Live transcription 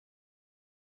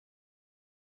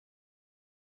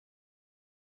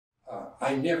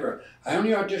I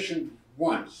only auditioned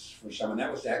once for someone,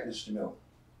 that was Agnes de Mille.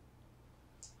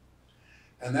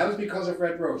 And that was because of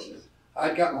Red Roses.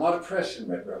 I'd gotten a lot of press in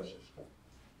Red Roses.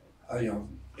 You know,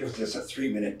 it was just a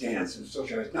 3-minute dance. It was so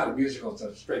it's not a musical, it's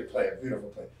a straight play, a beautiful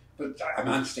play. But I'm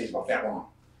on stage about that long.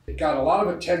 It got a lot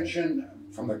of attention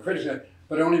from the critics,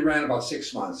 but it only ran about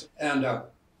 6 months. And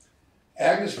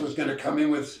Agnes was going to come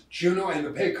in with Juno and the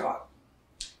Paycock,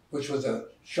 which was a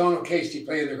Sean O'Casey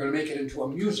play, and they're going to make it into a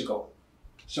musical.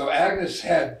 So Agnes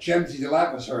had Jenai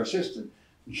DeLapp as her assistant.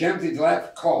 Jenai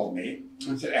DeLapp called me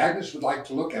and said, Agnes would like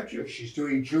to look at you. She's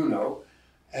doing Juno,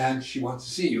 and she wants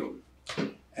to see you.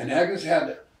 And Agnes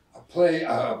had a play,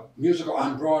 a musical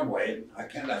on Broadway. I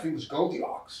think it was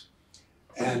Goldilocks.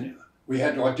 And we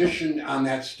had to audition on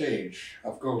that stage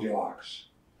of Goldilocks.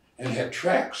 And it had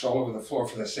tracks all over the floor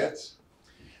for the sets.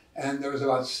 And there was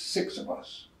about 6 of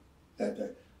us.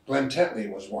 Glenn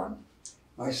Tetley was one,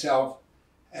 myself,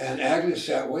 and Agnes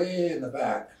sat way in the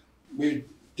back. We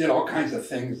did all kinds of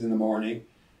things in the morning.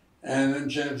 And then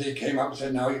Jenai came up and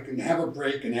said, now you can have a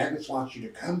break, and Agnes wants you to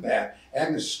come back.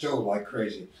 Agnes stole like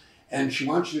crazy. And she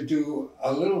wants you to do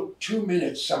a little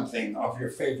 2-minute something of your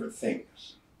favorite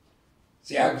things.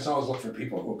 See, Agnes always looked for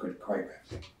people who could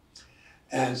choreograph.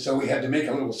 And so we had to make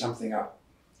a little something up.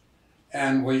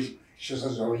 And she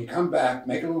says, well, when you come back,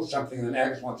 make a little something, and then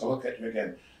Agnes wants to look at you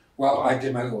again. Well, I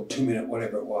did my little 2-minute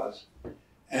whatever it was.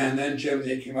 And then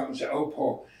Jenai came up and said, oh,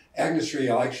 Paul, Agnes really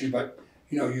likes you, but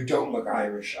you know, you don't look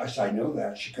Irish. I said, I know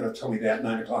that. She could have told me that at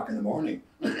 9 o'clock in the morning.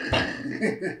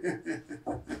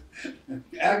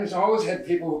 Agnes always had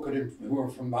people who were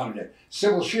from modern day.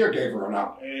 Sybil Shear gave her an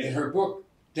out. In her book,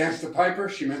 Dance the Piper,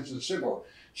 she mentioned Sybil.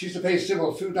 She used to pay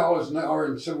Sybil $2 an hour,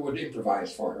 and Sybil would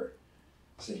improvise for her.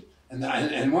 See,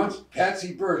 and once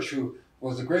Patsy Birch, who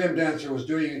was the Graham dancer, was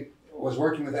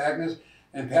working with Agnes,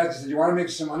 and Patsy said, you want to make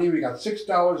some money? We got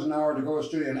 $6 an hour to go to the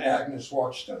studio, and Agnes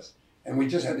watched us. And we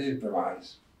just had to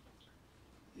improvise.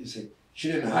 You see,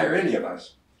 she didn't hire any of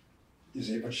us. You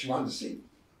see, but she wanted to see.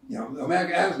 You know,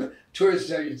 Agnes, tourists,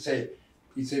 you'd say,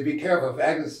 be careful, if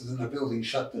Agnes is in the building,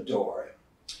 shut the door.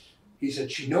 He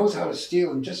said, she knows how to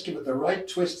steal and just give it the right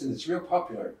twist, and it's real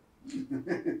popular.